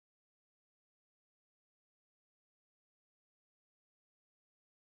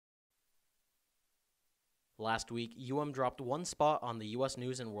Last week, dropped one spot on the U.S.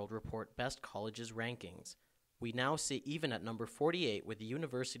 News & World Report Best Colleges rankings. We now sit even at number 48 with the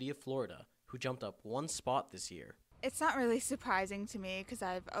University of Florida, who jumped up one spot this year. It's not really surprising to me because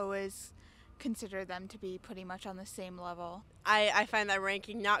I've always considered them to be pretty much on the same level. I find that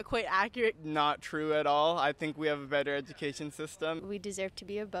ranking not quite accurate. Not true at all. I think we have a better education system. We deserve to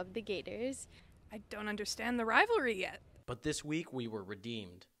be above the Gators. I don't understand the rivalry yet. But this week we were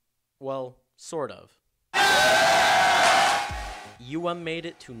redeemed. Well, sort of. Made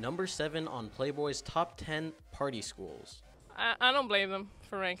it to number 7 on Playboy's top 10 party schools. I don't blame them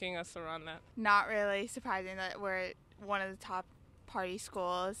for ranking us around that. Not really surprising that we're one of the top party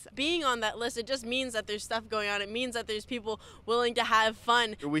schools. Being on that list, it just means that there's stuff going on. It means that there's people willing to have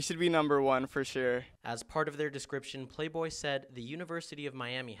fun. We should be number 1 for sure. As part of their description, Playboy said the University of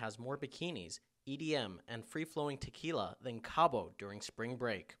Miami has more bikinis, EDM, and free-flowing tequila than Cabo during spring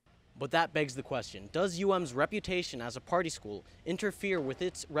break. But that begs the question, does UM's reputation as a party school interfere with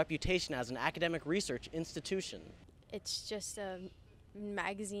its reputation as an academic research institution? It's just a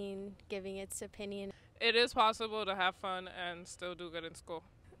magazine giving its opinion. It is possible to have fun and still do good in school.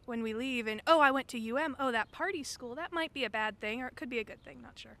 When we leave and, oh, I went to UM, oh, that party school, that might be a bad thing, or it could be a good thing,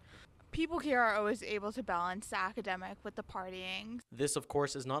 not sure. People here are always able to balance the academic with the partying. This, of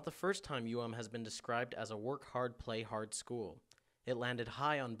course, is not the first time has been described as a work hard, play hard school. It landed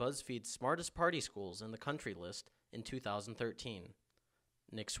high on BuzzFeed's Smartest Party Schools in the Country list in 2013.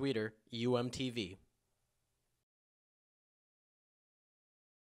 Nick Swyter, TMHtv.